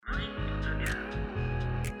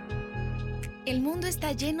El mundo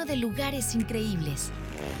está lleno de lugares increíbles.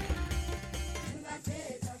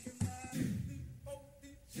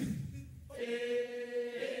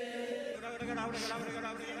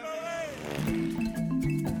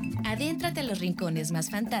 Adéntrate a los rincones más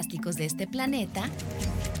fantásticos de este planeta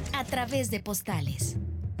a través de postales.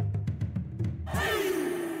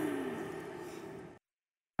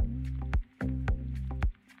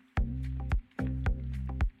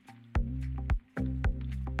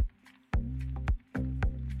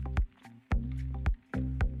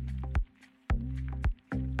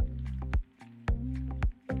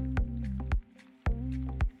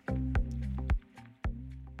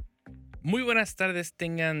 Muy buenas tardes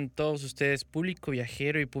tengan todos ustedes, público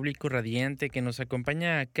viajero y público radiante que nos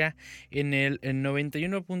acompaña acá en el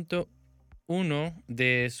 91.1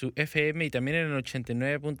 de su FM y también en el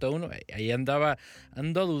 89.1. Ahí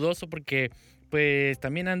ando dudoso porque pues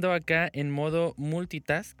también ando acá en modo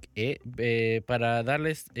multitask para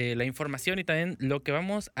darles la información y también lo que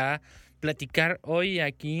vamos a platicar hoy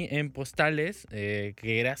aquí en Postales,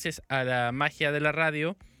 que gracias a la magia de la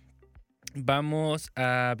radio vamos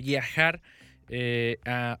a viajar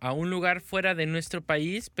a un lugar fuera de nuestro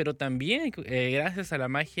país, pero también gracias a la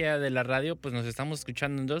magia de la radio, pues nos estamos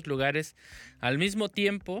escuchando en dos lugares al mismo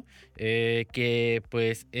tiempo, que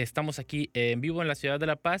pues estamos aquí en vivo en la ciudad de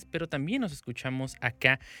La Paz, pero también nos escuchamos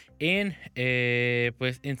acá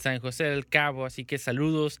pues en San José del Cabo, así que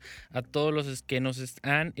saludos a todos los que nos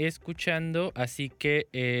están escuchando, así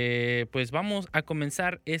que pues vamos a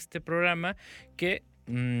comenzar este programa que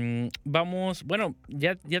vamos, bueno,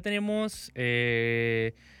 ya tenemos,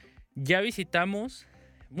 ya visitamos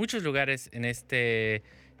muchos lugares en este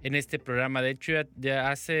programa. De hecho,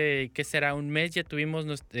 ya hace, ¿qué será? Un mes ya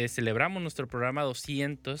celebramos nuestro programa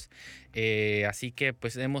 200, así que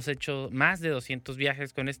pues hemos hecho más de 200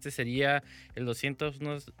 viajes. Con este sería el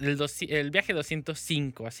el viaje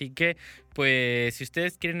 205, así que pues si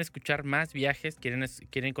ustedes quieren escuchar más viajes,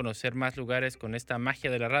 quieren conocer más lugares con esta magia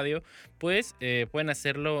de la radio, pues pueden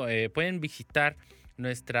hacerlo, pueden visitar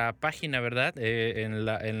nuestra página, ¿verdad?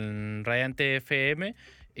 En Radiante FM.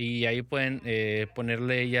 Y ahí pueden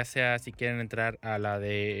ponerle, ya sea si quieren entrar a la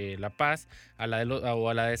de La Paz, o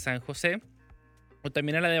a la de San José, o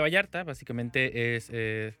también a la de Vallarta. Básicamente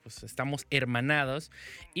pues estamos hermanados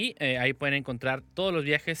y ahí pueden encontrar todos los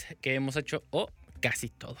viajes que hemos hecho o casi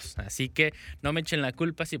todos. Así que no me echen la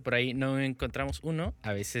culpa si por ahí no encontramos uno.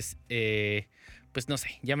 A veces, pues no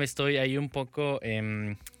sé, ya me estoy ahí un poco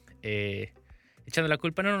echando la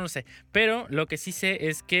culpa, no sé. Pero lo que sí sé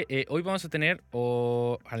es que hoy vamos a tener,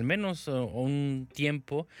 o al menos un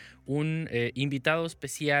tiempo, un invitado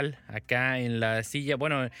especial acá en la silla.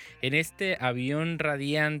 Bueno, en este avión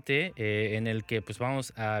radiante en el que pues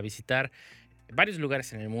vamos a visitar varios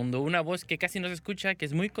lugares en el mundo. Una voz que casi no se escucha, que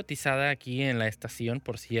es muy cotizada aquí en la estación,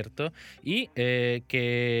 por cierto, y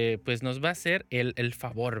que pues nos va a hacer el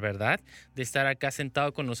favor, ¿verdad?, de estar acá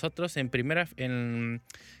sentado con nosotros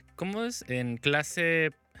 ¿cómo es? En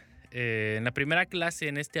la primera clase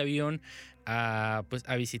en este avión pues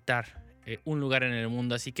a visitar un lugar en el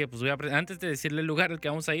mundo. Así que pues antes de decirle el lugar al que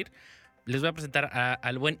vamos a ir, les voy a presentar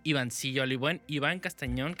al buen Ivancillo, al buen Iván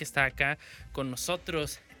Castañón, que está acá con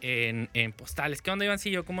nosotros en Postales. ¿Qué onda,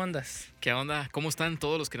 Ivancillo? ¿Cómo andas? ¿Qué onda? ¿Cómo están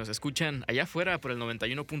todos los que nos escuchan allá afuera por el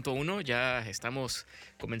 91.1? Ya estamos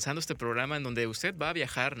comenzando este programa en donde usted va a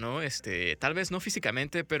viajar, ¿no? Tal vez no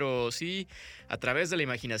físicamente, pero sí a través de la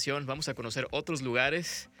imaginación. Vamos a conocer otros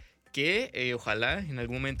lugares que ojalá en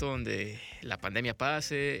algún momento donde la pandemia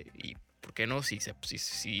pase y, ¿por qué no? Si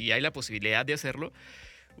hay la posibilidad de hacerlo,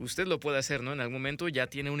 usted lo puede hacer, ¿no? En algún momento ya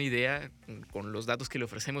tiene una idea con los datos que le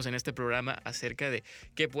ofrecemos en este programa acerca de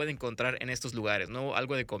qué puede encontrar en estos lugares, ¿no?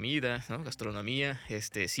 Algo de comida, ¿no? Gastronomía,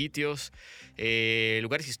 sitios,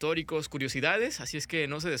 lugares históricos, curiosidades. Así es que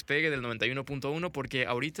no se despegue del 91.1 porque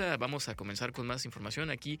ahorita vamos a comenzar con más información.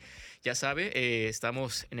 Aquí, ya sabe,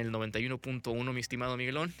 estamos en el 91.1, mi estimado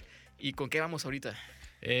Miguelón. ¿Y con qué vamos ahorita?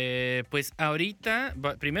 Pues ahorita,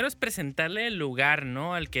 primero es presentarle el lugar,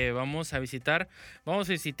 ¿no?, al que vamos a visitar. Vamos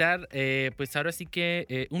a visitar, pues ahora sí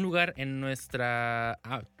que un lugar en nuestro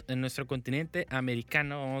continente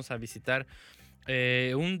americano. Vamos a visitar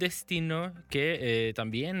un destino que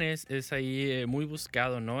también es ahí muy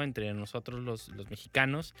buscado, ¿no?, entre nosotros los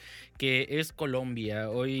mexicanos, que es Colombia.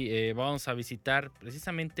 Hoy vamos a visitar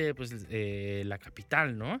precisamente pues la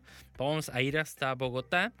capital, ¿no? Vamos a ir hasta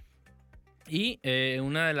Bogotá. Y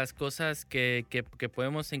una de las cosas que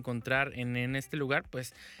podemos encontrar en este lugar,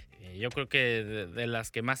 pues Yo creo que de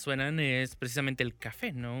las que más suenan es precisamente el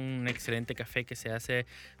café, ¿no? Un excelente café que se hace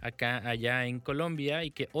allá en Colombia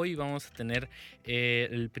y que hoy vamos a tener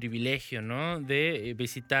el privilegio, ¿no? De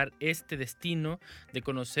visitar este destino, de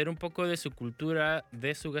conocer un poco de su cultura,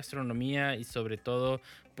 de su gastronomía y sobre todo,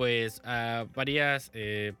 pues, varias,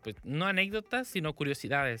 pues, no anécdotas, sino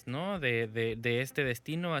curiosidades, ¿no? De este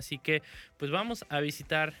destino. Así que, pues, vamos a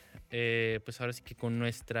visitar, pues, ahora sí que con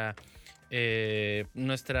nuestra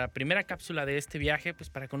primera cápsula de este viaje, pues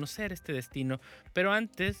para conocer este destino. Pero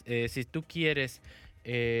antes, si tú quieres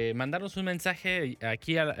mandarnos un mensaje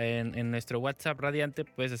aquí en nuestro WhatsApp radiante,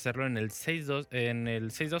 puedes hacerlo en el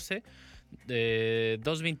 612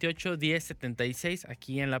 228-1076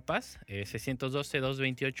 aquí en La Paz,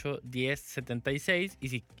 612-228-1076. Y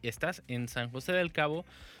si estás en San José del Cabo,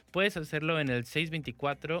 puedes hacerlo en el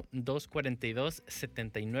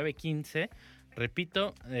 624-242-7915.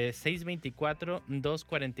 Repito,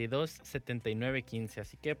 624-242-7915.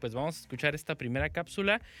 Así que pues vamos a escuchar esta primera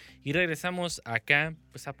cápsula y regresamos acá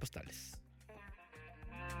pues a Postales.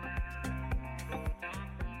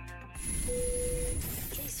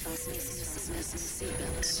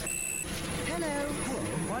 Hello.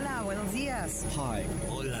 Hola, buenos días. Hi.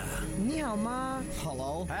 Hola. Ni hao ma.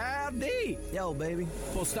 Hello. Howdy. Yo, baby.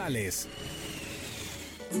 Postales.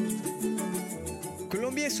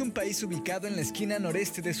 Colombia es un país ubicado en la esquina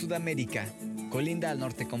noreste de Sudamérica. Colinda al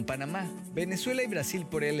norte con Panamá, Venezuela y Brasil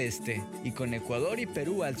por el este, y con Ecuador y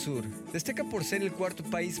Perú al sur. Destaca por ser el cuarto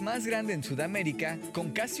país más grande en Sudamérica,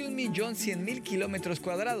 con casi 1.100.000 kilómetros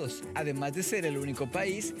cuadrados, además de ser el único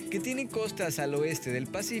país que tiene costas al oeste del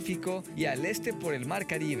Pacífico y al este por el Mar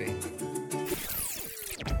Caribe.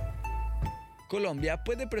 Colombia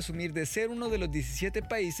puede presumir de ser uno de los 17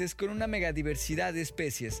 países con una megadiversidad de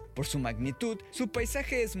especies. Por su magnitud, su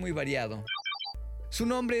paisaje es muy variado. Su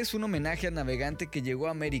nombre es un homenaje al navegante que llegó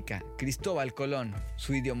a América, Cristóbal Colón.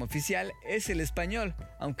 Su idioma oficial es el español,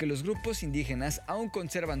 aunque los grupos indígenas aún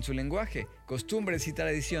conservan su lenguaje, costumbres y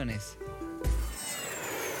tradiciones.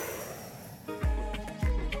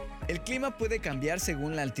 El clima puede cambiar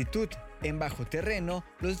según la altitud. En bajo terreno,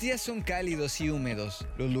 los días son cálidos y húmedos.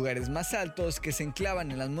 Los lugares más altos, que se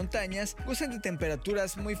enclavan en las montañas, gozan de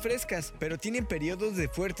temperaturas muy frescas, pero tienen periodos de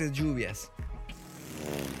fuertes lluvias.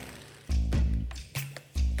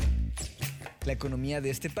 La economía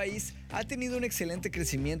de este país ha tenido un excelente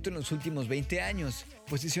crecimiento en los últimos 20 años,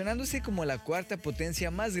 posicionándose como la cuarta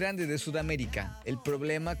potencia más grande de Sudamérica. El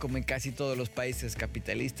problema, como en casi todos los países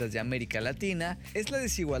capitalistas de América Latina, es la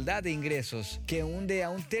desigualdad de ingresos, que hunde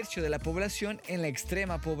a un tercio de la población en la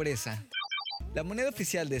extrema pobreza. La moneda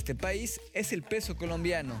oficial de este país es el peso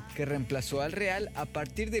colombiano, que reemplazó al real a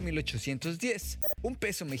partir de 1810. Un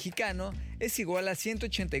peso mexicano es igual a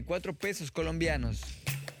 184 pesos colombianos.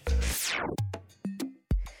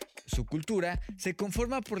 Su cultura se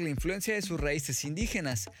conforma por la influencia de sus raíces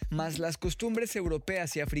indígenas, más las costumbres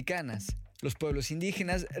europeas y africanas. Los pueblos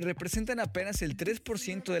indígenas representan apenas el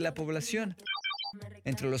 3% de la población.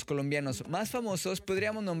 Entre los colombianos más famosos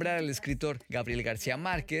podríamos nombrar al escritor Gabriel García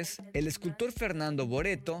Márquez, el escultor Fernando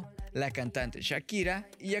Boreto, la cantante Shakira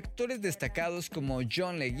y actores destacados como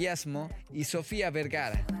John Leguizamo y Sofía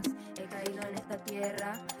Vergara. He caído en esta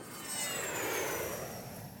tierra.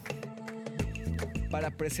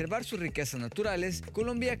 Para preservar sus riquezas naturales,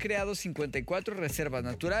 Colombia ha creado 54 reservas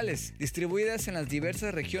naturales, distribuidas en las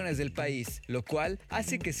diversas regiones del país, lo cual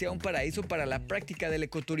hace que sea un paraíso para la práctica del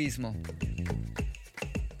ecoturismo.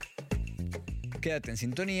 Quédate en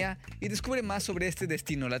sintonía y descubre más sobre este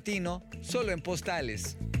destino latino, solo en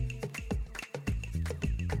Postales.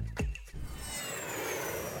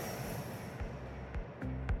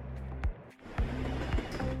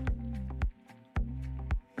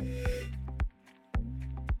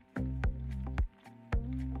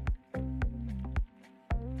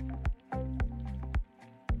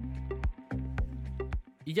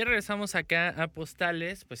 Y ya regresamos acá a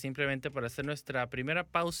Postales, pues simplemente para hacer nuestra primera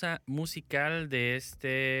pausa musical de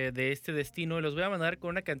este destino. Y los voy a mandar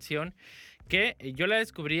con una canción que yo la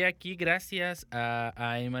descubrí aquí gracias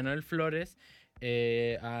a Emanuel Flores,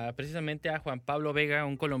 precisamente a Juan Pablo Vega,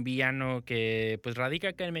 un colombiano que pues radica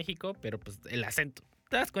acá en México, pero pues el acento.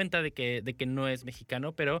 Te das cuenta de que no es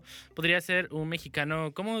mexicano, pero podría ser un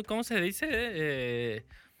mexicano, ¿cómo se dice?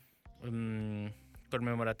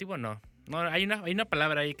 Conmemorativo, no. No, hay una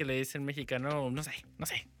palabra ahí que le dicen mexicano, no sé.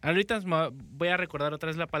 Ahorita voy a recordar otra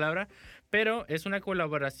vez la palabra, pero es una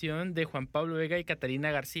colaboración de Juan Pablo Vega y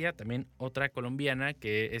Catalina García, también otra colombiana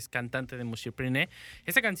que es cantante de Monsieur Priné.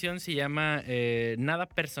 Esta canción se llama Nada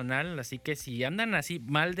Personal, así que si andan así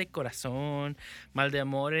mal de corazón, mal de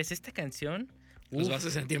amores, esta canción Los vas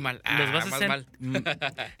a sentir mal. Los vas a más mal.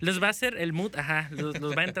 los va a hacer el mood, los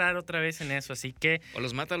va a entrar otra vez en eso, así que... O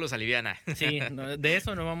los mata o los aliviana. Sí, de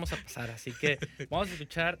eso no vamos a pasar, así que vamos a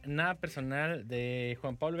escuchar Nada Personal de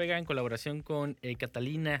Juan Pablo Vega en colaboración con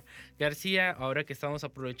Catalina García, ahora que estamos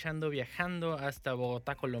aprovechando, viajando hasta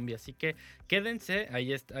Bogotá, Colombia, así que quédense,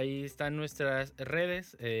 ahí están nuestras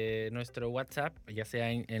redes, nuestro WhatsApp, ya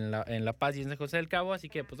sea en La Paz y en San José del Cabo, así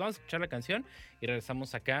que pues vamos a escuchar la canción y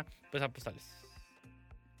regresamos acá pues a Postales.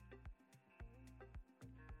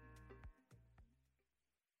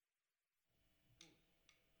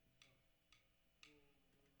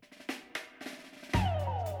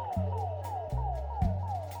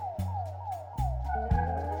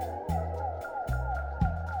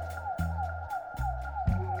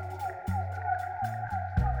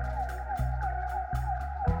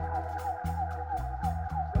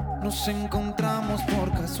 Nos encontramos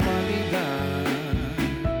por casualidad,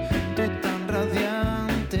 tú tan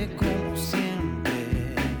radiante como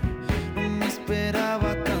siempre. No me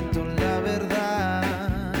esperaba tanto, la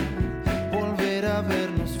verdad, volver a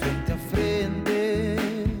vernos frente a frente.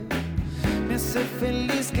 Me hace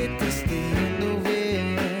feliz que te esté yendo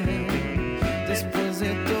bien, después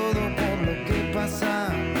de todo por lo que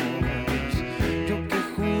pasamos. Yo que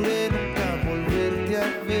juré nunca volverte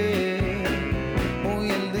a ver.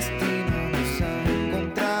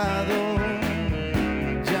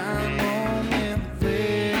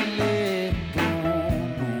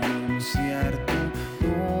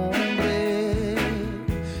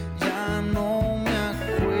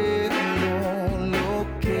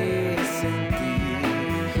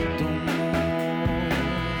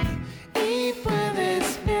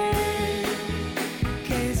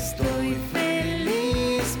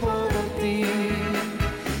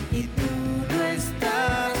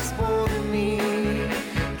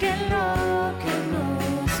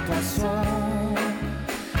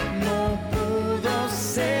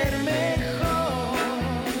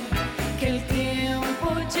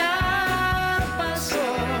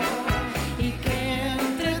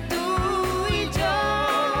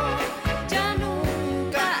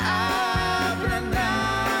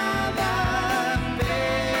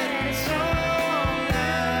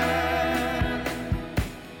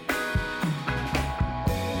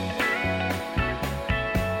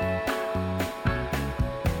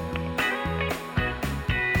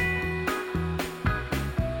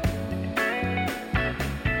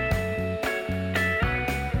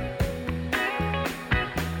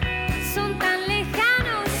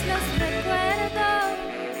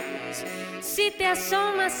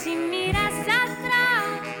 Asomas y miras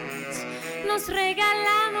atrás, nos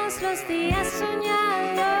regalamos los días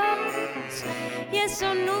soñados y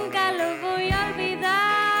eso nunca lo voy a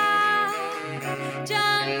olvidar.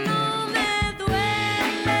 Ya no me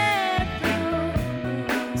duele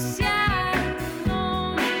pronunciar tu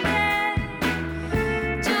nombre,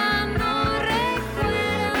 ya no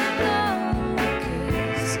recuerdo lo que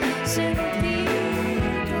es sentir.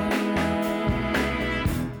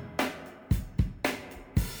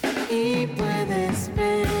 Y puedes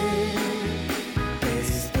ver que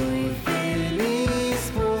estoy feliz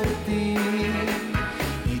por ti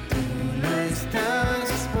y tú no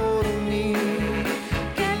estás por mí.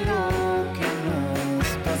 Que lo que nos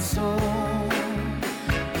pasó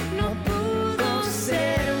no pudo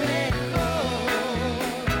ser mejor,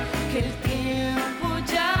 que el tiempo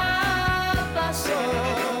ya pasó.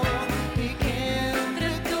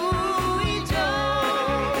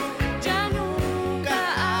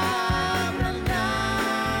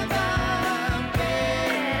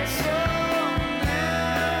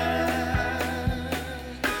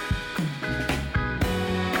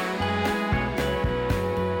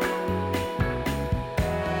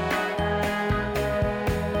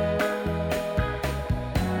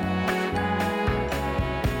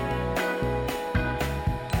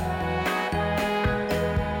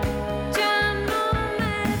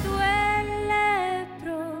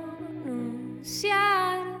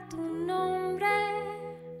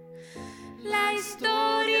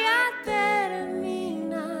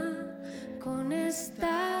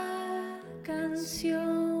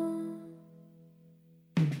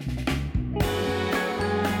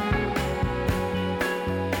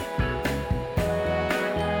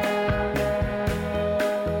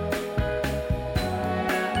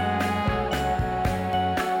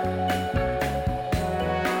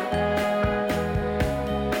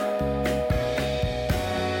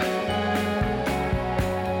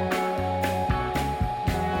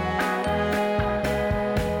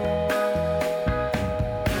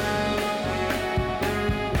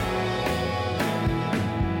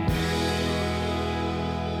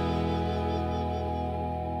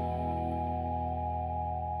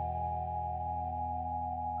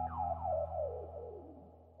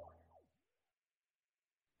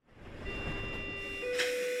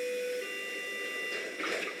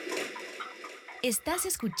 Estás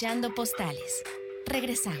escuchando Postales.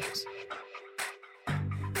 Regresamos.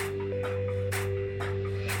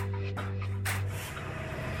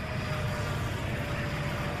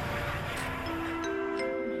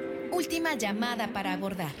 Última llamada para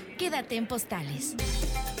abordar. Quédate en Postales.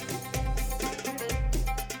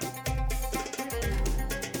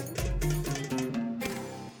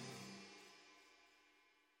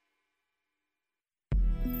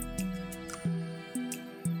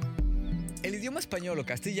 El idioma español o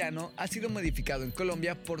castellano ha sido modificado en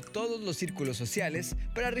Colombia por todos los círculos sociales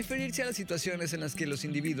para referirse a las situaciones en las que los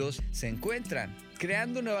individuos se encuentran,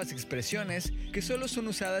 creando nuevas expresiones que solo son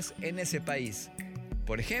usadas en ese país.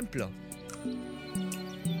 Por ejemplo,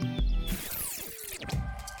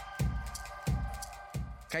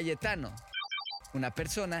 Cayetano, una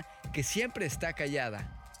persona que siempre está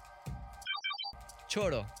callada.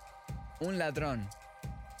 Choro, un ladrón.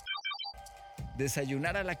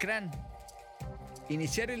 Desayunar alacrán.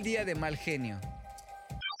 Iniciar el día de mal genio.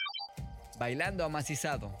 Bailando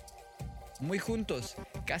amacizado. Muy juntos,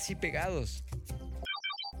 casi pegados.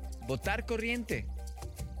 Votar corriente.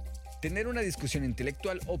 Tener una discusión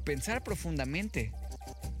intelectual o pensar profundamente.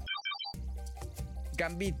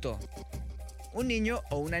 Gambito. Un niño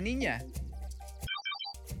o una niña.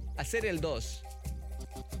 Hacer el 2.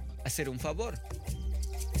 Hacer un favor.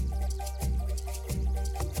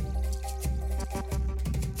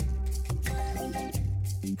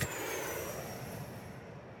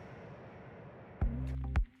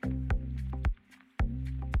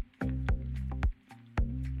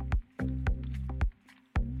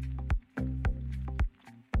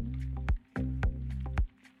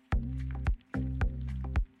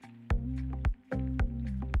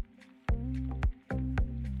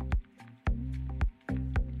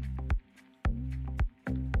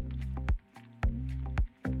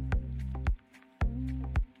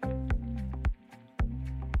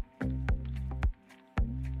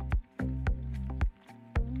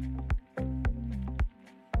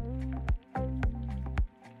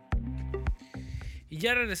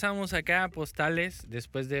 Ya regresamos acá a Postales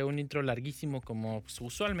después de un intro larguísimo como pues,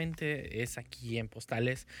 usualmente es aquí en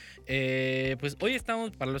Postales. Pues hoy estamos,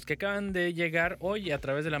 para los que acaban de llegar, hoy a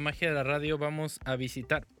través de la magia de la radio vamos a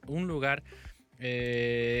visitar un lugar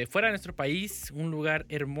fuera de nuestro país, un lugar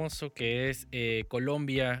hermoso que es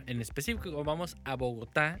Colombia. En específico vamos a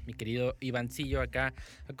Bogotá, mi querido Ivancillo acá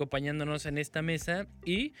acompañándonos en esta mesa.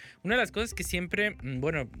 Y una de las cosas que siempre,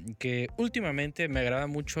 bueno, que últimamente me agrada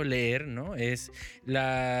mucho leer, ¿no? Es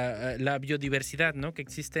la biodiversidad, ¿no? Que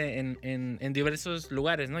existe en diversos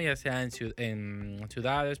lugares, ¿no? Ya sea en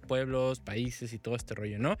ciudades, pueblos, países y todo este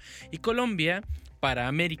rollo, ¿no? Y Colombia, para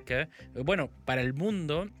América, bueno, para el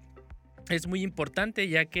mundo, es muy importante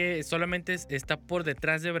ya que solamente está por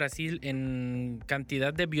detrás de Brasil en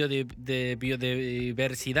cantidad de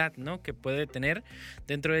biodiversidad, ¿no? Que puede tener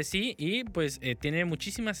dentro de sí y pues tiene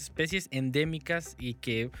muchísimas especies endémicas y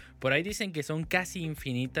que por ahí dicen que son casi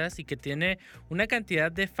infinitas y que tiene una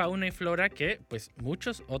cantidad de fauna y flora que pues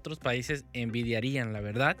muchos otros países envidiarían, la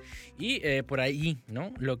verdad. Y por ahí,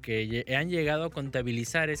 ¿no? Lo que han llegado a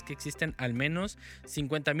contabilizar es que existen al menos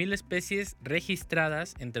 50,000 especies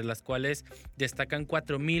registradas, entre las cuales destacan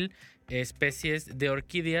 4,000 especies de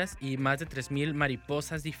orquídeas y más de 3,000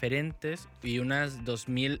 mariposas diferentes y unas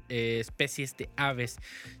 2,000 especies de aves.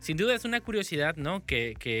 Sin duda es una curiosidad, ¿no?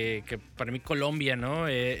 Que para mí Colombia, ¿no?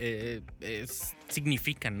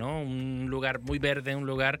 Significa, ¿no? Un lugar muy verde, un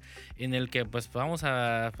lugar en el que pues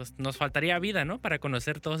nos faltaría vida, ¿no? Para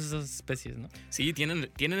conocer todas esas especies, ¿no? Sí, tienen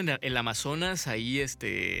el Amazonas ahí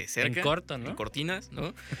cerca. En corto, ¿no? En cortinas,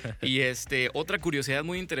 ¿no? Y otra curiosidad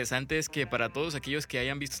muy interesante es que para todos aquellos que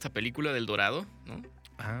hayan visto esta película del Dorado, ¿no?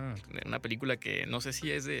 Ah. Una película que no sé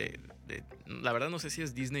si es la verdad no sé si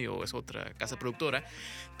es Disney o es otra casa productora,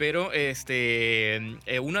 pero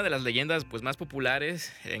una de las leyendas pues más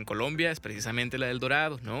populares en Colombia es precisamente la del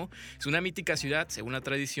Dorado, ¿no? Es una mítica ciudad, según la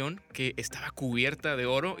tradición, que estaba cubierta de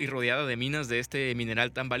oro y rodeada de minas de este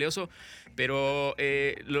mineral tan valioso, pero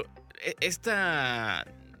esta,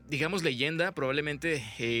 digamos, leyenda probablemente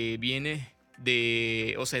viene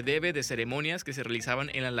o se debe de ceremonias que se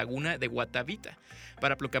realizaban en la laguna de Guatavita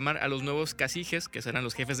para proclamar a los nuevos caciques, que serán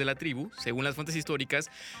los jefes de la tribu. Según las fuentes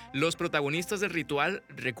históricas, los protagonistas del ritual,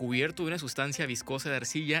 recubierto de una sustancia viscosa de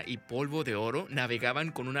arcilla y polvo de oro,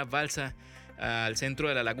 navegaban con una balsa al centro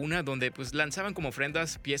de la laguna, donde pues lanzaban como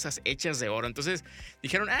ofrendas piezas hechas de oro. Entonces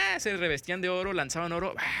dijeron, se revestían de oro, lanzaban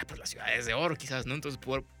oro, pues la ciudad es de oro quizás, ¿no? Entonces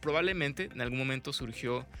probablemente en algún momento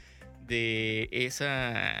surgió de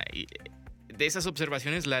esas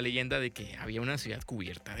observaciones la leyenda de que había una ciudad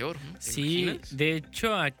cubierta de oro, ¿no? Sí, imaginas? de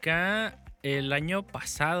hecho acá el año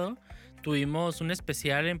pasado tuvimos un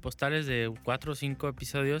especial en postales de 4 o 5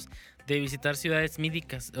 episodios de visitar ciudades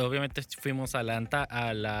míticas. Obviamente fuimos a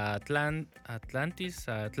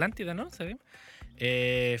Atlántida, ¿no? ¿Sí?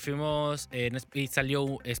 Fuimos y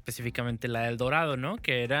salió específicamente la del Dorado, ¿no?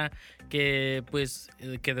 Que era que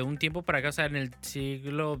de un tiempo para acá, o sea, en el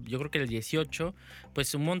siglo, yo creo que el 18,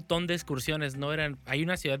 pues un montón de excursiones, ¿no? Hay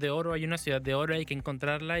una ciudad de oro, hay que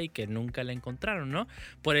encontrarla y que nunca la encontraron, ¿no?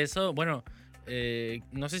 Por eso, bueno,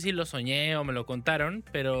 no sé si lo soñé o me lo contaron,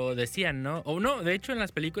 pero decían, ¿no? O no, de hecho en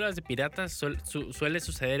las películas de piratas suele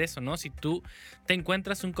suceder eso, ¿no? Si tú te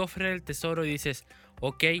encuentras un cofre del tesoro y dices,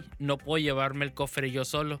 ok, no puedo llevarme el cofre yo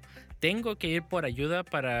solo, tengo que ir por ayuda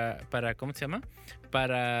para ¿cómo se llama?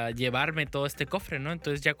 Para llevarme todo este cofre, ¿no?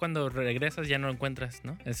 Entonces ya cuando regresas ya no lo encuentras,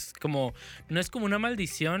 ¿no? No es como una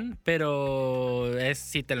maldición, pero es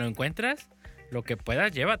si te lo encuentras, lo que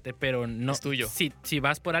puedas, llévate, pero no. Es tuyo. Si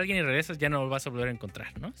vas por alguien y regresas, ya no lo vas a volver a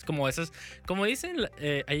encontrar, ¿no? Es como esas, como dicen,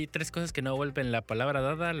 hay 3 cosas que no vuelven: la palabra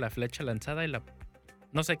dada, la flecha lanzada y la...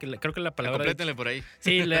 No sé, creo que la palabra... Complétenle por ahí.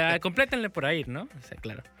 Sí, complétenle por ahí, ¿no? O sea,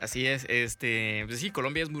 claro. Así es. Pues sí,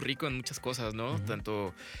 Colombia es muy rico en muchas cosas, ¿no? Uh-huh.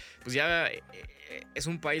 Tanto, pues ya es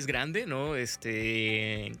un país grande, ¿no?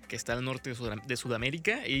 Que está al norte de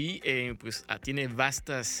Sudamérica y pues tiene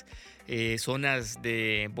vastas zonas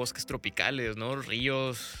de bosques tropicales, ¿no?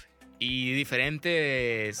 Ríos y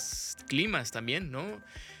diferentes climas también, ¿no?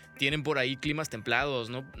 Tienen por ahí climas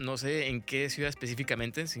templados, no sé en qué ciudad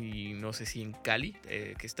específicamente, no sé si en Cali,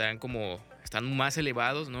 que están más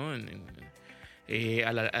elevados, ¿no?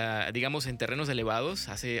 Digamos en terrenos elevados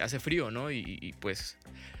hace frío, ¿no? Y pues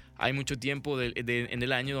hay mucho tiempo en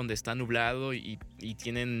el año donde está nublado y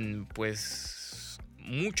tienen pues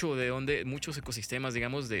muchos ecosistemas,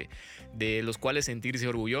 digamos, de los cuales sentirse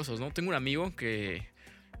orgullosos, ¿no? Tengo un amigo que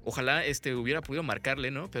ojalá hubiera podido marcarle,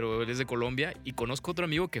 ¿no? Pero él es de Colombia y conozco otro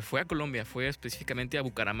amigo que fue a Colombia, fue específicamente a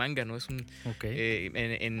Bucaramanga, ¿no? Okay.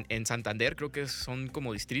 En Santander creo que son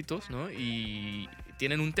como distritos, ¿no? Y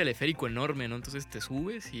tienen un teleférico enorme, ¿no? Entonces te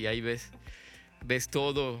subes y ahí ves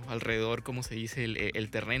todo alrededor, como se dice, el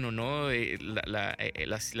terreno, ¿no? El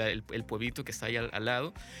pueblito que está ahí al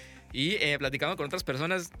lado. Y platicando con otras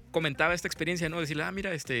personas, comentaba esta experiencia, ¿no? Decirle,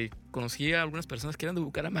 mira, conocí a algunas personas que eran de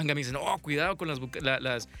Bucaramanga. Me dicen, no, cuidado con las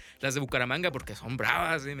de Bucaramanga porque son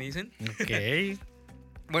bravas, me dicen. Ok.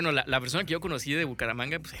 Bueno, la persona que yo conocí de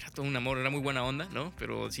Bucaramanga, pues era todo un amor, era muy buena onda, ¿no?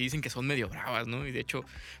 Pero sí dicen que son medio bravas, ¿no? Y de hecho,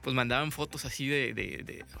 pues mandaban fotos así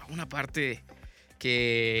de una parte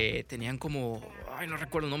que tenían como, no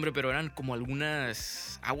recuerdo el nombre, pero eran como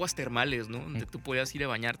algunas aguas termales, ¿no? Donde tú podías ir a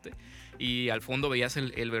bañarte y al fondo veías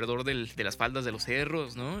el verdor de las faldas de los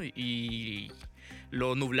cerros, ¿no? Y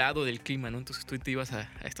lo nublado del clima, ¿no? Entonces tú te ibas a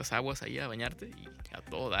estas aguas ahí a bañarte y a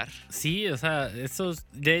todo dar. Sí, o sea,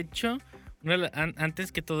 de hecho,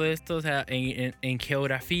 antes que todo esto, o sea, en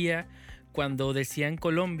geografía, cuando decían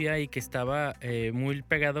Colombia y que estaba muy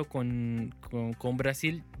pegado con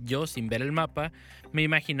Brasil, yo sin ver el mapa me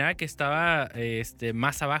imaginaba que estaba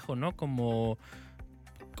más abajo, ¿no? Como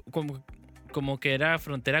que era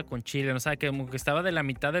frontera con Chile, ¿no? O sea, como que estaba de la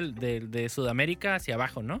mitad de Sudamérica hacia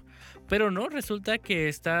abajo, ¿no? Pero no, resulta que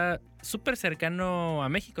está súper cercano a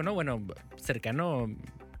México, ¿no? Bueno, cercano...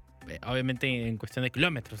 obviamente en cuestión de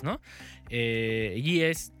kilómetros, ¿no? Y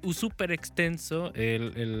es súper extenso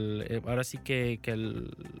ahora sí que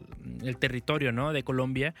el territorio, ¿no? De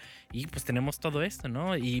Colombia, y pues tenemos todo esto,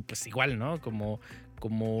 ¿no? Y pues igual, ¿no? Como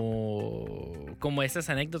esas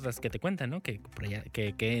anécdotas que te cuentan, ¿no? Que por allá,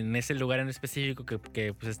 que en ese lugar en específico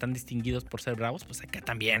que pues están distinguidos por ser bravos, pues acá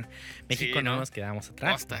también México sí, no nos quedamos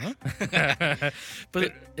atrás, ¿no?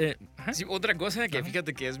 Pues, sí, otra cosa que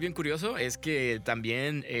fíjate que es bien curioso es que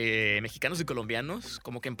también mexicanos y colombianos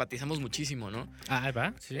como que empatizamos muchísimo, ¿no?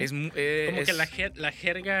 Va, sí. Como que la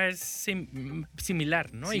jerga es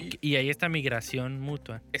similar, ¿no? Sí. Y ahí está migración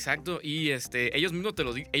mutua. Exacto, y ellos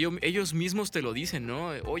mismos te lo dicen, ¿no?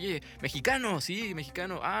 Oye, mexicano, sí,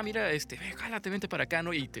 mexicano. Mira, jálate, vente para acá,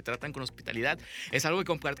 ¿no? Y te tratan con hospitalidad. Es algo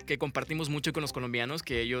que compartimos mucho con los colombianos,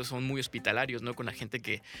 que ellos son muy hospitalarios, ¿no? Con la gente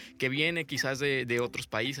que viene quizás de otros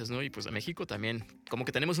países, ¿no? Y pues a México también, como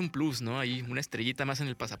que tenemos un plus, ¿no? Ahí una estrellita más en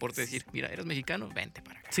el pasaporte, decir, mira, eres mexicano, vente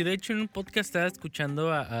para acá. Sí, de hecho en un podcast estaba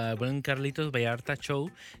escuchando a buen Carlitos Vallarta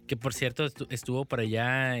Show, que por cierto estuvo por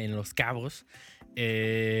allá en Los Cabos,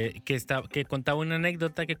 que contaba una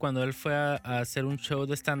anécdota que cuando él fue a hacer un show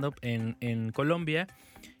de stand-up en Colombia,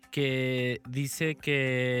 que dice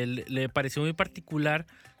que le pareció muy particular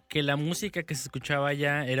que la música que se escuchaba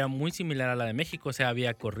allá era muy similar a la de México. O sea,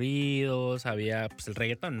 había corridos, había pues el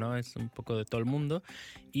reggaetón, ¿no? Es un poco de todo el mundo.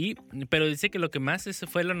 Pero dice que lo que más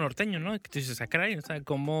fue lo norteño, ¿no? Que tú dices, caray, o sea,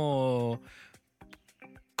 ¿cómo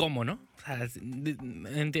cómo, ¿no? O sea,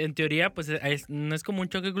 en teoría, pues no es como un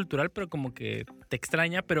choque cultural, pero como que te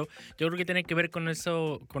extraña, pero yo creo que tiene que ver con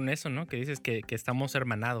eso, ¿no? Que dices que estamos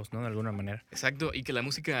hermanados, ¿no? De alguna manera. Exacto, y que la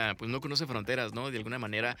música pues no conoce fronteras, ¿no? De alguna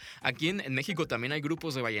manera. Aquí en México también hay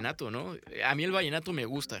grupos de vallenato, ¿no? A mí el vallenato me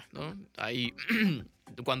gusta, ¿no? Hay...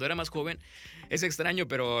 Cuando era más joven, es extraño,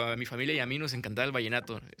 pero a mi familia y a mí nos encantaba el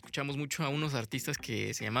vallenato. Escuchamos mucho a unos artistas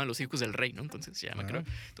que se llamaban Los Hijos del Rey, ¿no? Entonces se llama, creo.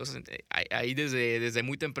 Entonces, ahí desde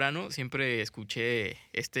muy temprano siempre escuché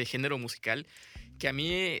este género musical que a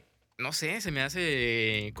mí, no sé, se me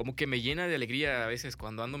hace como que me llena de alegría a veces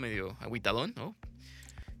cuando ando medio agüitadón, ¿no?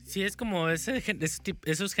 Sí, es como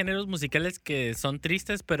esos géneros musicales que son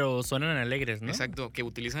tristes, pero suenan alegres, ¿no? Exacto, que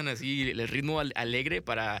utilizan así el ritmo alegre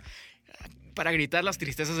para gritar las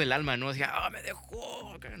tristezas del alma, ¿no? Así, me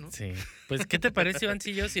dejó, ¿no? Sí. Pues, ¿qué te parece,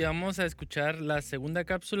 Ivancillo, si vamos a escuchar la segunda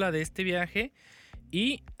cápsula de este viaje?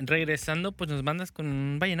 Y regresando, pues nos mandas con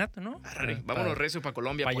un vallenato, ¿no? Vámonos recio para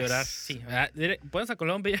Colombia, para pues. llorar, sí. Vamos a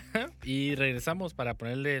Colombia y regresamos para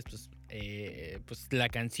ponerles, pues la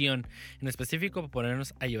canción en específico para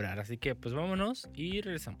ponernos a llorar. Así que, pues vámonos y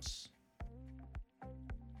regresamos.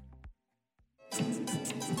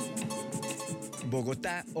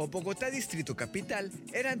 Bogotá o Bogotá Distrito Capital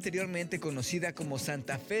era anteriormente conocida como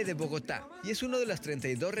Santa Fe de Bogotá y es una de las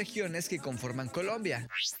 32 regiones que conforman Colombia.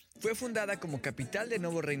 Fue fundada como capital del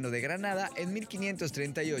nuevo reino de Granada en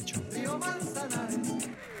 1538.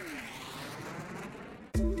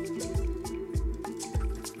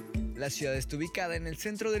 La ciudad está ubicada en el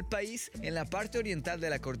centro del país, en la parte oriental de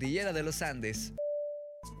la cordillera de los Andes.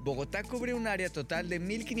 Bogotá cubre un área total de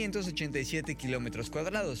 1.587 kilómetros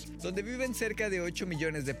cuadrados, donde viven cerca de 8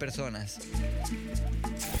 millones de personas.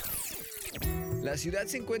 La ciudad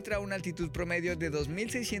se encuentra a una altitud promedio de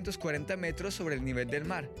 2.640 metros sobre el nivel del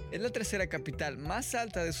mar. Es la tercera capital más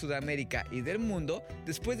alta de Sudamérica y del mundo,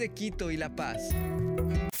 después de Quito y La Paz.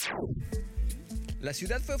 La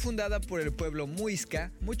ciudad fue fundada por el pueblo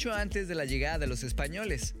muisca mucho antes de la llegada de los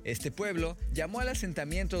españoles. Este pueblo llamó al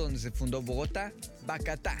asentamiento donde se fundó Bogotá,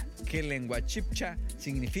 Bacatá, que en lengua chibcha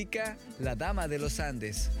significa la dama de los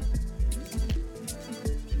Andes.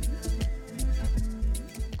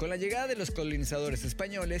 Con la llegada de los colonizadores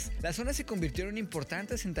españoles, la zona se convirtió en un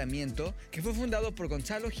importante asentamiento que fue fundado por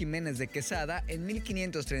Gonzalo Jiménez de Quesada en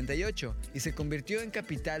 1538 y se convirtió en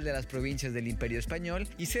capital de las provincias del Imperio Español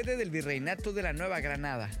y sede del Virreinato de la Nueva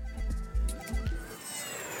Granada.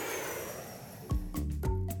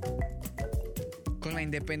 Con la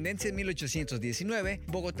independencia en 1819,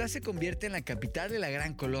 Bogotá se convierte en la capital de la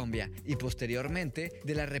Gran Colombia y posteriormente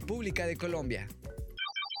de la República de Colombia.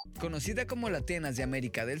 Conocida como la Atenas de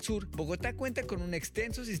América del Sur, Bogotá cuenta con un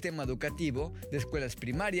extenso sistema educativo de escuelas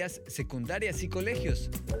primarias, secundarias y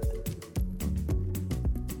colegios.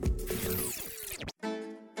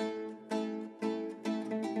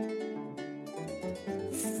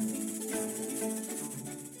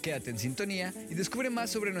 Quédate en sintonía y descubre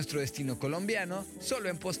más sobre nuestro destino colombiano solo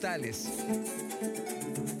en Postales.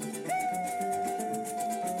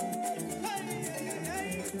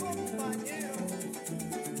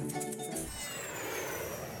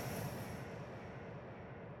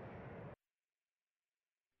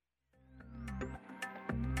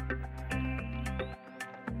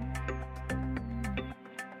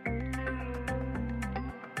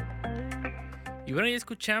 Y bueno, ya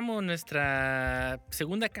escuchamos nuestra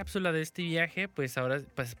segunda cápsula de este viaje, pues ahora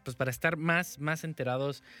pues para estar más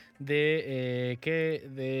enterados de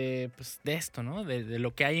esto, ¿no? De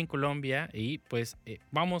lo que hay en Colombia y pues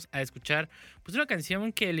vamos a escuchar pues una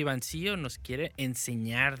canción que el Ivancillo nos quiere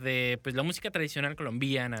enseñar de pues la música tradicional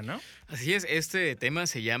colombiana, ¿no? Así es, este tema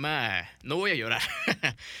se llama No voy a llorar.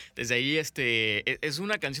 Desde ahí es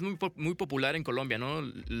una canción muy popular en Colombia, ¿no?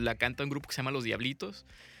 La canta un grupo que se llama Los Diablitos.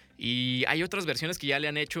 Y hay otras versiones que ya le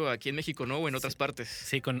han hecho aquí en México, ¿no? O en otras partes.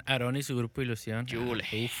 Sí, con Aarón y su grupo Ilusión.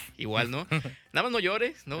 Igual, ¿no? Nada más no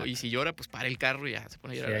llores, ¿no? Y si llora, pues para el carro y ya se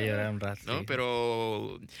pone a llorar. Sí, a llorar un rato, ¿no? sí.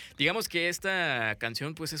 Pero digamos que esta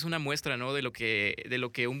canción, pues es una muestra, ¿no? De lo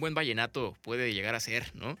que un buen vallenato puede llegar a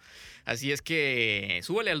ser, ¿no? Así es que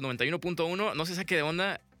súbale al 91.1, no se saque de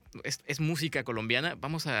onda, es música colombiana.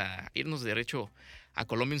 Vamos a irnos derecho a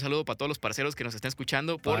Colombia. Un saludo para todos los parceros que nos están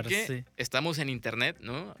escuchando, porque estamos en internet,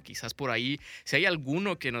 ¿no? Quizás por ahí, si hay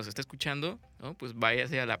alguno que nos está escuchando, ¿no? Pues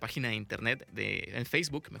váyase a la página de internet, en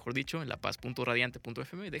Facebook, mejor dicho, en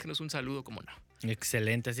lapaz.radiante.fm, y déjenos un saludo, como no.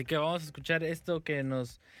 Excelente, así que vamos a escuchar esto que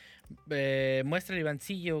nos muestra el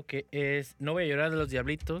Ivancillo, que es No voy a llorar de Los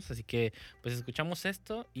Diablitos, así que pues escuchamos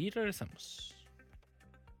esto y regresamos.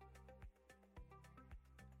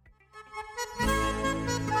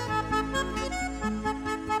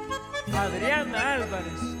 Adriana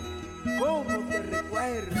Álvarez. cómo te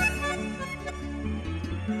recuerdo.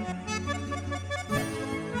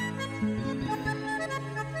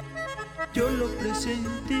 Yo lo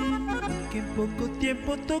presentí, que en poco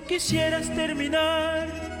tiempo tú quisieras terminar.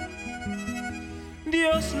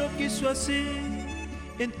 Dios lo quiso así,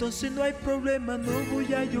 entonces no hay problema, no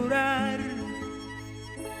voy a llorar.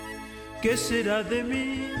 ¿Qué será de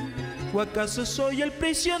mí? ¿O acaso soy el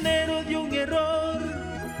prisionero de un error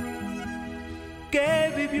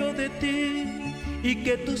que vivió de ti y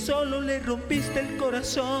que tú solo le rompiste el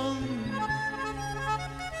corazón?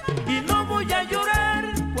 Y no voy a llorar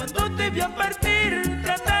cuando te vea partir,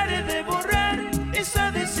 trataré de borrar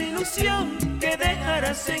esa desilusión que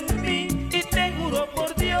dejarás en mí, y te juro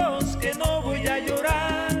por Dios que no voy a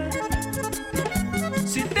llorar.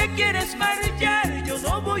 Si te quieres marchar, yo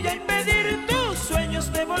no voy a impedir tus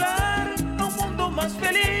sueños de volar a un mundo más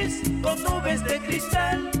feliz, con nubes de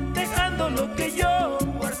cristal, dejando lo que yo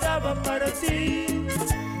guardaba para ti.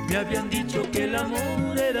 Me habían dicho que el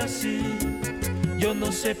amor era así, yo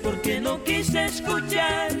no sé por qué no quise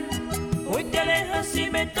escuchar. Hoy te alejas y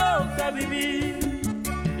me toca vivir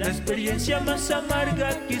la experiencia más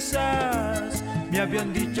amarga quizás. Me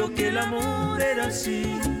habían dicho que el amor era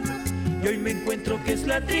así, y hoy me encuentro que es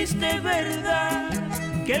la triste verdad,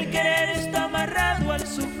 que el querer está amarrado al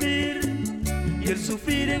sufrir, y el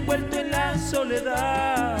sufrir envuelto en la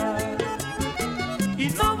soledad. Y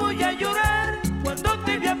no voy a llorar cuando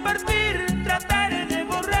te vea partir, trataré de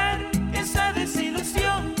borrar esa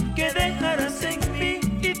desilusión que dejarás en mí,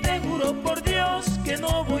 y te juro por Dios que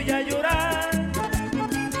no voy a llorar.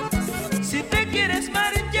 Si te quieres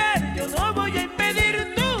marchar, yo no voy a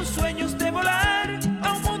impedir tus sueños de volar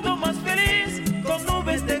a un mundo más feliz, con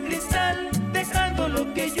nubes de cristal, dejando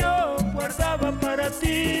lo que yo guardaba para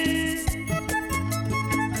ti.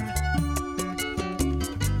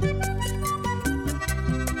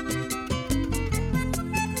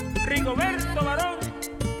 Rigoberto Barón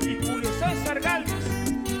y Julio César Galvez,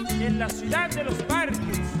 en la ciudad de los parques.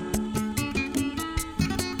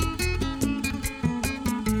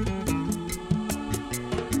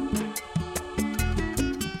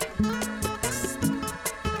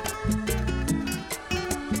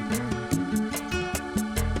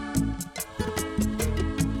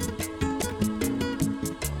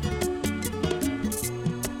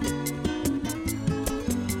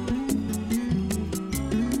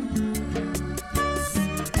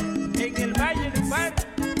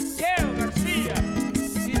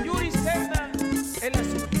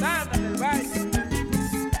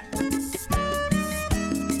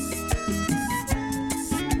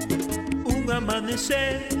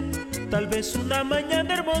 Amanecer, tal vez una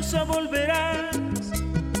mañana hermosa volverás,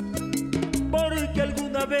 porque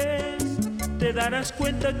alguna vez te darás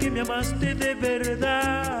cuenta que me amaste de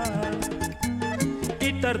verdad.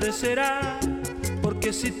 Y tarde será,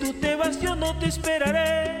 porque si tú te vas yo no te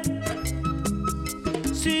esperaré.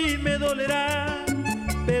 Sí me dolerá,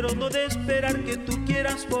 pero no de esperar que tú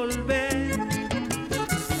quieras volver.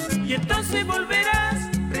 Y entonces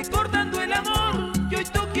volverás recordando el amor que hoy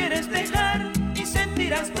tú quieres dejar, y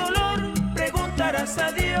sentirás dolor, preguntarás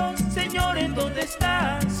a Dios, Señor, ¿en dónde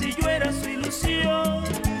estás? Si yo era su ilusión.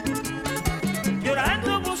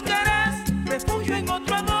 Llorando buscarás refugio en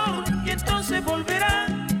otro amor, y entonces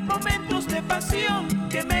volverán momentos de pasión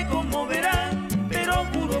que me conmoverán, pero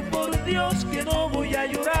juro por Dios que no voy a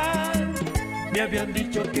llorar. Me habían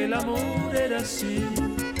dicho que el amor era así,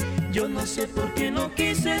 yo no sé por qué no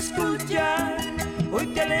quise escuchar. Hoy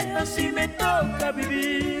te alejas y me toca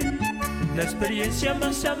vivir la experiencia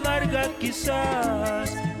más amarga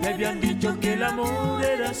quizás. Me habían dicho que el amor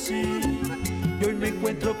era así, y hoy me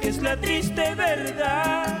encuentro que es la triste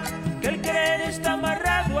verdad, que el querer está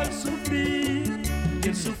amarrado al sufrir, y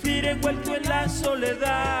el sufrir envuelto en la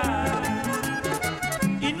soledad.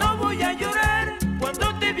 Y no voy a llorar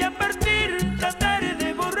cuando te vea partir, trataré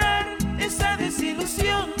de borrar esa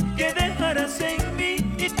desilusión que dejarás en mí,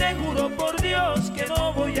 y te juro por Dios que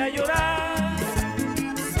no voy a llorar.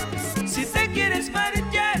 Si te quieres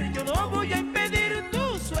marchar, yo no voy a impedir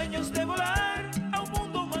tus sueños de volar a un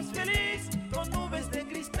mundo más feliz, con nubes de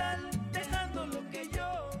cristal, dejando lo que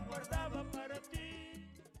yo guardaba para ti.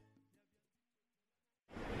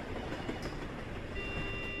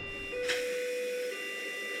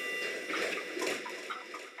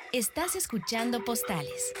 Estás escuchando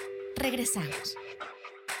Postales. Regresamos.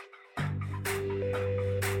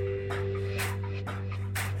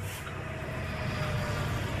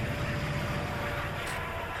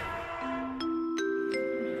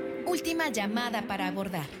 Última llamada para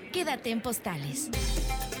abordar. Quédate en Postales.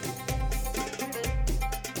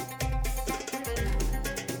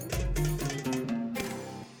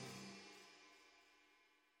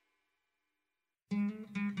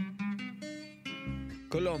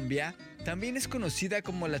 Colombia también es conocida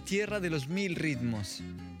como la tierra de los 1000 ritmos,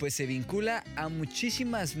 pues se vincula a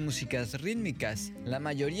muchísimas músicas rítmicas. La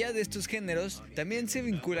mayoría de estos géneros también se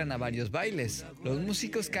vinculan a varios bailes. Los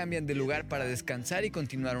músicos cambian de lugar para descansar y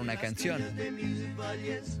continuar una canción.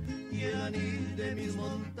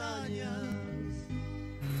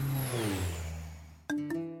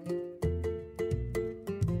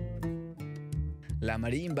 La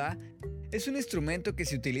marimba es un instrumento que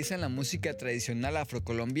se utiliza en la música tradicional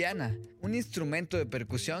afrocolombiana, un instrumento de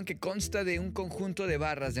percusión que consta de un conjunto de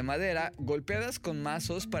barras de madera golpeadas con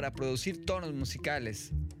mazos para producir tonos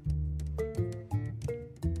musicales.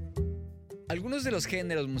 Algunos de los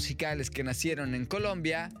géneros musicales que nacieron en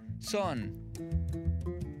Colombia son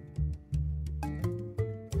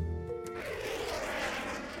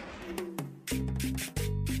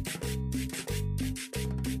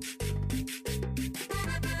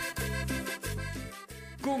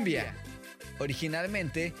cumbia.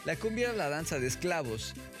 Originalmente, la cumbia era la danza de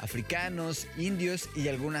esclavos, africanos, indios y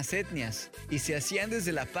algunas etnias, y se hacían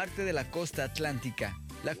desde la parte de la costa atlántica.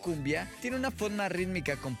 La cumbia tiene una forma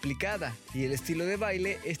rítmica complicada y el estilo de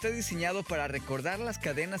baile está diseñado para recordar las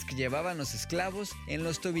cadenas que llevaban los esclavos en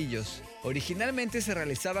los tobillos. Originalmente se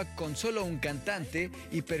realizaba con solo un cantante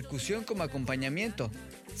y percusión como acompañamiento.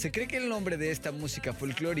 Se cree que el nombre de esta música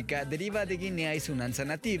folclórica deriva de Guinea y su danza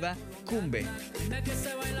nativa, cumbe.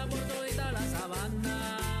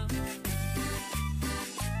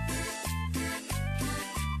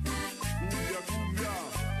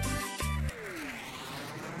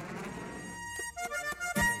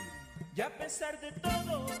 Y a pesar de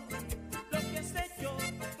todo lo que has hecho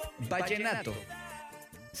conmigo. Vallenato.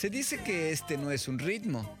 Se dice que este no es un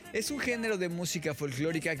ritmo, es un género de música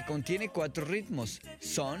folclórica que contiene 4 ritmos: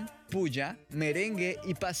 son, puya, merengue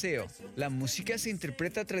y paseo. La música se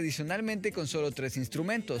interpreta tradicionalmente con solo 3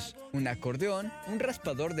 instrumentos: un acordeón, un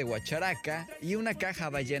raspador de guacharaca y una caja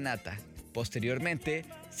vallenata. Posteriormente,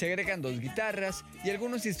 se agregan 2 guitarras y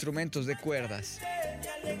algunos instrumentos de cuerdas.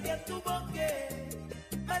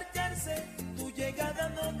 Marcharse, tu llegada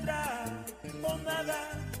no trajo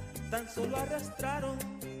nada, tan solo arrastraron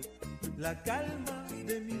la calma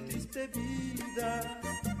de mi triste vida.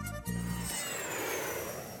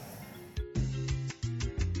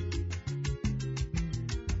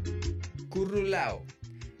 Currulao.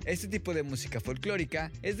 Este tipo de música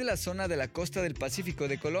folclórica es de la zona de la costa del Pacífico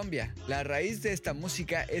de Colombia. La raíz de esta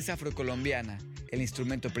música es afrocolombiana. El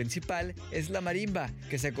instrumento principal es la marimba,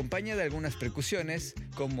 que se acompaña de algunas percusiones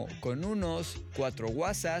como con unos, 4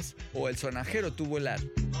 guasas o el sonajero tubular.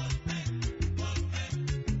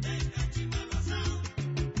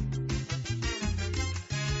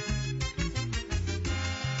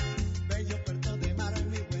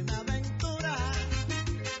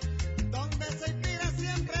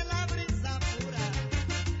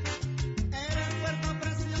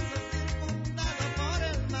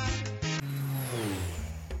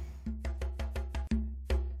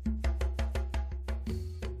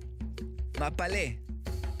 Mapalé.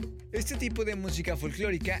 Este tipo de música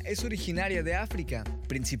folclórica es originaria de África,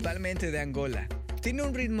 principalmente de Angola. Tiene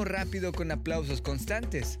un ritmo rápido con aplausos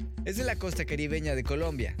constantes. Es de la costa caribeña de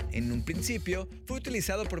Colombia. En un principio fue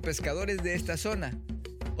utilizado por pescadores de esta zona.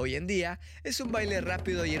 Hoy en día es un baile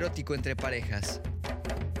rápido y erótico entre parejas.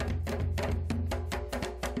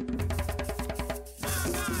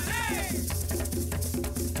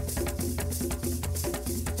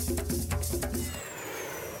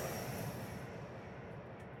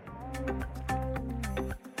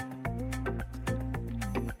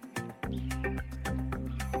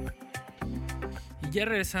 Ya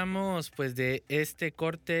regresamos pues de este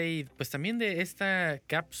corte y pues también de esta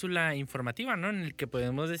cápsula informativa, ¿no? En el que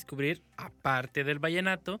podemos descubrir, aparte del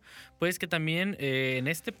vallenato, pues que también en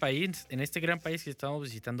este país, en este gran país que estamos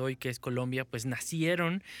visitando hoy, que es Colombia, pues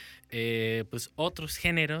nacieron pues otros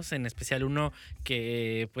géneros, en especial uno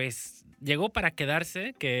que pues llegó para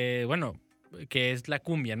quedarse, que bueno, que es la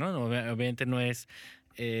cumbia, ¿no? Obviamente no es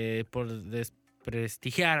por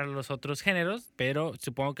desprestigiar a los otros géneros, pero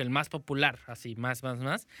supongo que el más popular, así, más,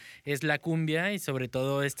 es la cumbia. Y sobre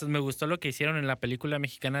todo esto, me gustó lo que hicieron en la película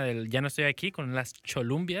mexicana del Ya no estoy aquí, con las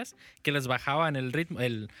cholumbias, que les bajaban el ritmo,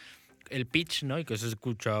 el pitch, ¿no? Y que se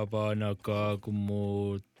escuchaban acá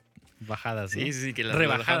como bajadas, ¿no? Sí, que las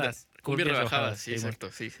rebajadas. Cumbias rebajadas, sí, exacto.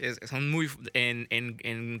 Sí, son muy...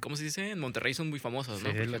 En ¿cómo se dice? En Monterrey son muy famosas,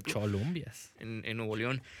 ¿no? Sí, las cholumbias. En Nuevo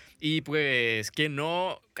León. Y pues que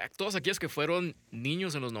no... Todos aquellos que fueron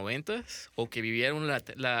niños en los 90s o que vivieron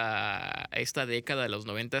esta década de los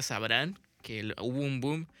 90 sabrán que hubo un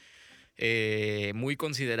boom muy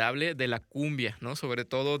considerable de la cumbia, ¿no? Sobre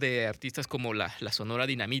todo de artistas como la Sonora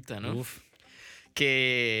Dinamita, ¿no? Uf.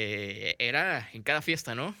 que era en cada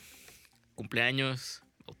fiesta, ¿no? Cumpleaños,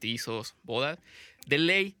 bautizos, bodas. De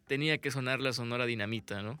ley tenía que sonar la Sonora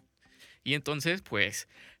Dinamita, ¿no? Y entonces, pues,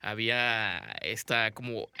 había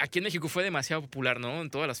como... Aquí en México fue demasiado popular, ¿no?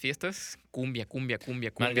 En todas las fiestas, cumbia.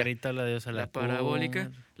 Margarita, la diosa, la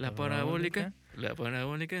parabólica, la parabólica,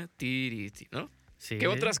 tiriti, ¿no? Sí. ¿Qué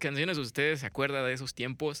otras canciones ustedes se acuerdan de esos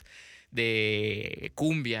tiempos de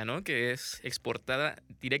cumbia, ¿no? Que es exportada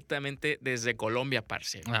directamente desde Colombia,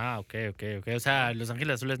 parce. Ok. O sea, Los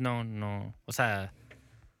Ángeles Azules no. O sea...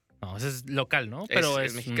 No, eso es local, ¿no? Pero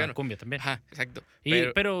es mexicano. Una cumbia también. Ajá, exacto.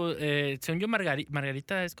 Pero según yo,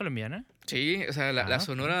 Margarita es colombiana. Sí, o sea, la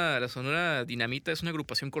Sonora Dinamita es una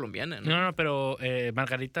agrupación colombiana, ¿no? No, pero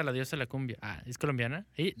Margarita, la diosa de la cumbia, ¿es colombiana?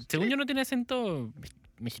 Y según yo no tiene acento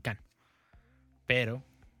mexicano. Pero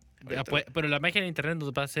la magia de internet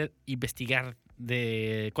nos va a hacer investigar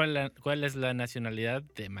de cuál es la nacionalidad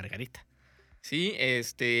de Margarita. Sí,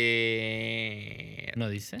 ¿No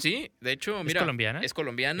dice? Sí, de hecho, mira. ¿Es colombiana? Es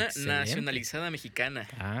colombiana, Excelente. nacionalizada mexicana.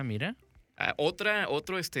 Mira. Otro,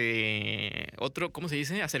 ¿cómo se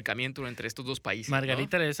dice? Acercamiento entre estos dos países.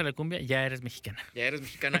 Margarita, la diosa de la cumbia, ya eres mexicana. Ya eres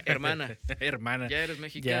mexicana, hermana. Hermana. Ya eres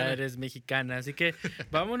mexicana. Ya eres mexicana. Así que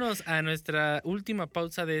vámonos a nuestra última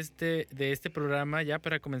pausa de este programa, ya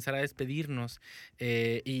para comenzar a despedirnos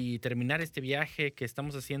y terminar este viaje que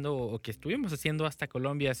estamos haciendo o que estuvimos haciendo hasta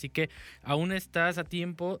Colombia. Así que aún estás a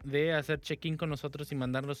tiempo de hacer check-in con nosotros y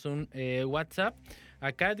mandarnos un WhatsApp.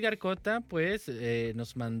 Acá Edgar Cota, pues,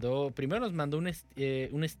 nos mandó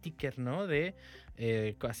un sticker, ¿no? De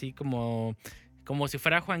así como si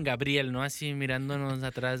fuera Juan Gabriel, ¿no? Así mirándonos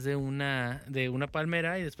atrás de una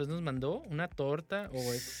palmera, y después nos mandó una torta,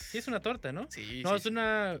 sí es una torta, ¿no? Sí. No, es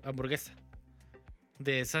una hamburguesa.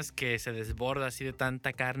 De esas que se desborda así de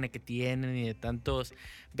tanta carne que tienen y de tantos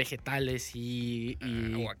vegetales y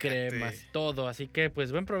cremas, todo. Así que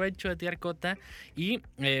pues buen provecho de Edgar Cota. Y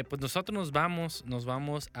pues nosotros nos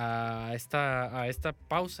vamos a esta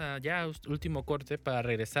pausa, ya último corte, para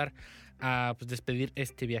regresar a pues despedir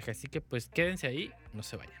este viaje. Así que pues quédense ahí, no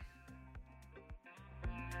se vayan.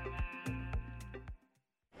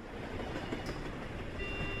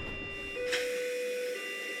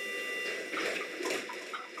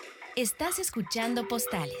 Estás escuchando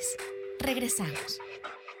Postales. Regresamos.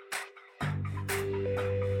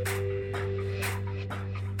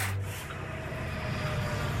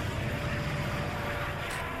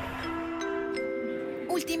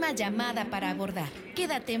 Última llamada para abordar.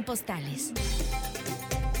 Quédate en Postales.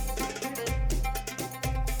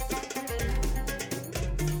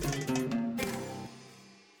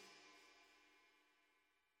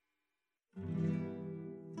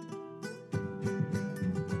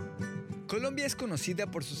 Colombia es conocida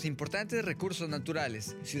por sus importantes recursos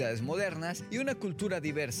naturales, ciudades modernas y una cultura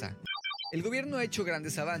diversa. El gobierno ha hecho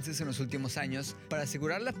grandes avances en los últimos años para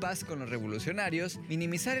asegurar la paz con los revolucionarios,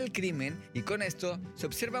 minimizar el crimen, y con esto se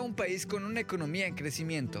observa un país con una economía en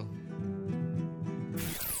crecimiento.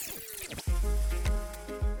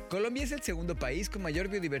 Colombia es el segundo país con mayor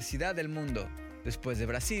biodiversidad del mundo, después de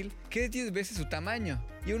Brasil, que es 10 veces su tamaño,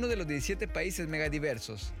 y uno de los 17 países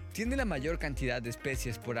megadiversos. Tiene la mayor cantidad de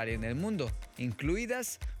especies por área en el mundo,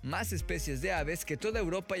 incluidas más especies de aves que toda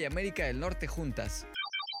Europa y América del Norte juntas.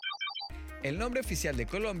 El nombre oficial de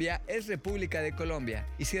Colombia es República de Colombia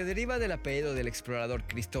y se deriva del apellido del explorador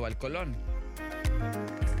Cristóbal Colón.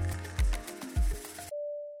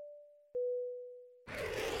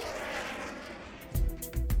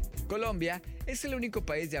 Colombia es el único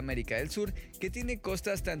país de América del Sur que tiene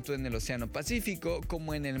costas tanto en el Océano Pacífico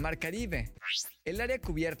como en el Mar Caribe. El área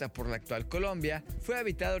cubierta por la actual Colombia fue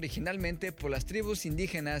habitada originalmente por las tribus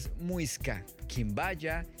indígenas Muisca,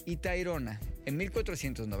 Quimbaya y Tairona. En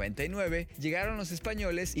 1499 llegaron los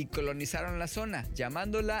españoles y colonizaron la zona,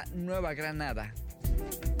 llamándola Nueva Granada.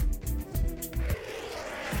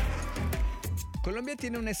 Colombia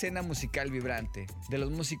tiene una escena musical vibrante. De los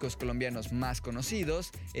músicos colombianos más conocidos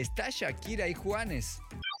está Shakira y Juanes.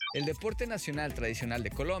 El deporte nacional tradicional de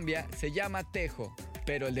Colombia se llama tejo,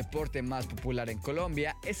 pero el deporte más popular en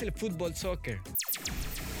Colombia es el fútbol soccer.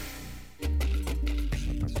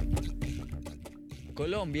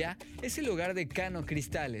 Colombia es el hogar de Cano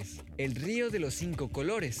Cristales, el río de los 5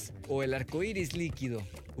 colores, o el arco iris líquido.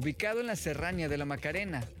 Ubicado en la serranía de la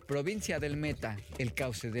Macarena, provincia del Meta, el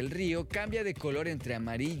cauce del río cambia de color entre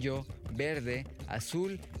amarillo, verde,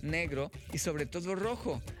 azul, negro y sobre todo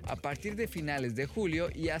rojo, a partir de finales de julio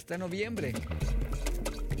y hasta noviembre.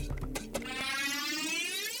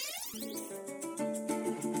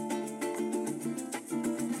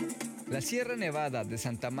 La La Sierra Nevada de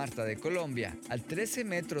Santa Marta de Colombia, a 13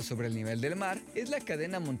 metros sobre el nivel del mar, es la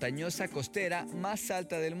cadena montañosa costera más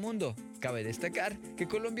alta del mundo. Cabe destacar que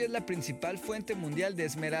Colombia es la principal fuente mundial de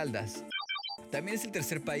esmeraldas. También es el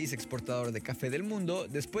tercer país exportador de café del mundo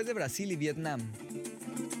después de Brasil y Vietnam.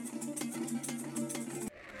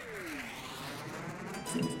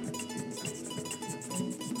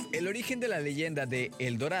 El origen de la leyenda de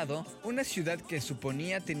El Dorado, una ciudad que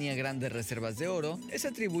suponía tenía grandes reservas de oro, es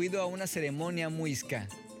atribuido a una ceremonia muisca,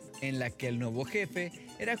 en la que el nuevo jefe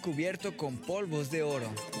era cubierto con polvos de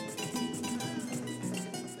oro.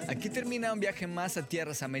 Aquí termina un viaje más a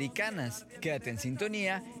tierras americanas. Quédate en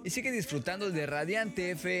sintonía y sigue disfrutando de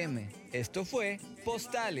Radiante FM. Esto fue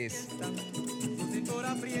Postales.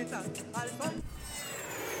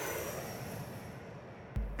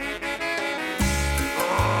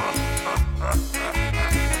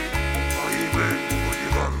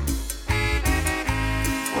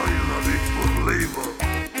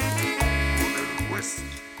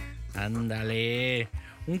 Ándale,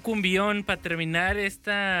 un cumbión para terminar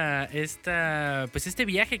pues este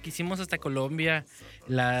viaje que hicimos hasta Colombia,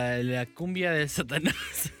 la cumbia de Satanás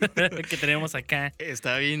que tenemos acá.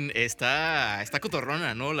 Está bien, está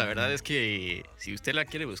cotorrona, ¿no? La verdad es que si usted la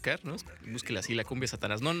quiere buscar, ¿no? Búsquela así, la cumbia de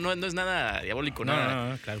Satanás. No es nada diabólico,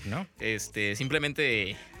 nada. No, claro que no.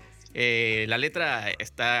 Simplemente la letra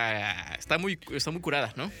está muy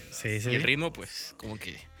curada, ¿no? Sí. Y el ritmo, pues, como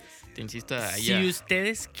que te insista ahí. Si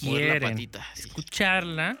ustedes quieren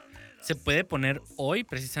escucharla, se puede poner hoy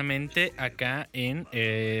precisamente acá en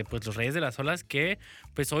pues los Reyes de las Olas, que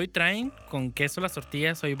pues hoy traen con queso las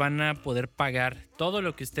tortillas. Hoy van a poder pagar todo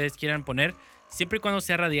lo que ustedes quieran poner, siempre y cuando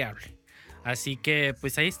sea radiable. Así que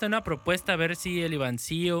pues ahí está una propuesta, a ver si el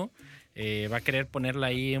Ivancillo va a querer ponerla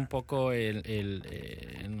ahí un poco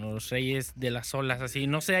en los Reyes de las Olas. Así,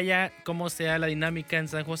 no sé allá cómo sea la dinámica en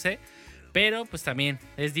San José, pero pues también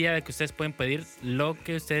es día de que ustedes pueden pedir lo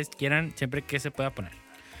que ustedes quieran, siempre que se pueda poner.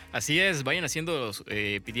 Así es, vayan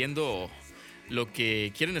pidiendo lo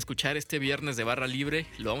que quieren escuchar este viernes de barra libre.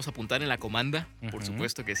 Lo vamos a apuntar en la comanda, por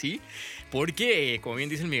supuesto que sí. Porque, como bien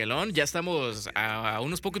dice el Miguelón, ya estamos a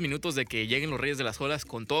unos pocos minutos de que lleguen los Reyes de las Olas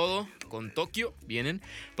con todo, con Tokio. Vienen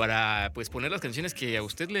para pues poner las canciones que a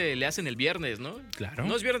usted le hacen el viernes, ¿no? Claro.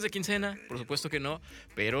 No es viernes de quincena, por supuesto que no,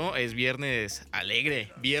 pero es viernes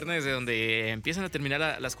alegre. Viernes de donde empiezan a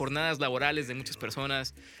terminar las jornadas laborales de muchas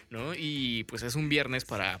personas, ¿no? Y pues es un viernes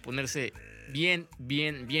para ponerse bien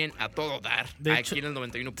a todo dar, aquí en el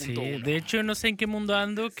 91.1. Sí, de hecho, no sé en qué mundo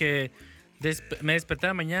ando, que me desperté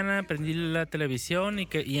la mañana, prendí la televisión y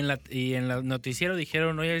en la noticiero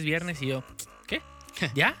dijeron hoy es viernes y yo, ¿qué?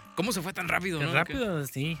 ¿Ya? ¿Cómo se fue tan rápido? Tan rápido,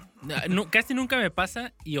 sí. No, casi nunca me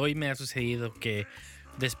pasa y hoy me ha sucedido que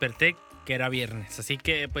desperté que era viernes. Así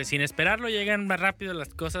que, pues, sin esperarlo, llegan más rápido las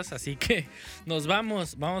cosas. Así que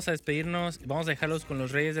vamos a despedirnos, vamos a dejarlos con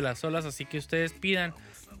los Reyes de las Olas. Así que ustedes pidan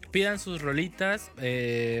sus rolitas,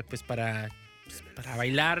 pues para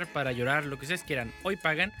bailar, para llorar, lo que ustedes quieran. Hoy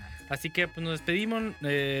pagan. Así que pues nos despedimos,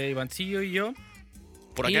 Ivancillo y yo.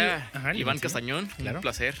 Por acá, Iván Castañón, claro. Un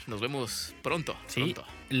placer. Nos vemos pronto. Sí.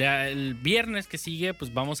 El viernes que sigue,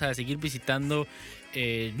 pues vamos a seguir visitando,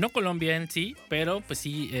 no Colombia en sí, pero pues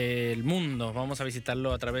sí el mundo. Vamos a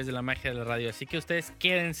visitarlo a través de la magia de la radio. Así que ustedes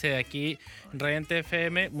quédense aquí en Radiante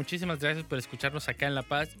FM. Muchísimas gracias por escucharnos acá en La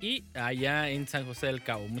Paz y allá en San José del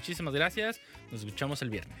Cabo. Muchísimas gracias. Nos escuchamos el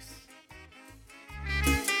viernes.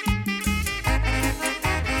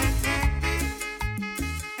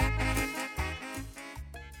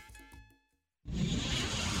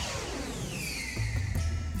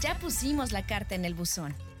 Ya pusimos la carta en el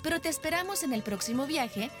buzón, pero te esperamos en el próximo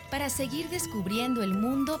viaje para seguir descubriendo el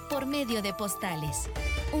mundo por medio de postales.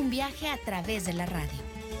 Un viaje a través de la radio.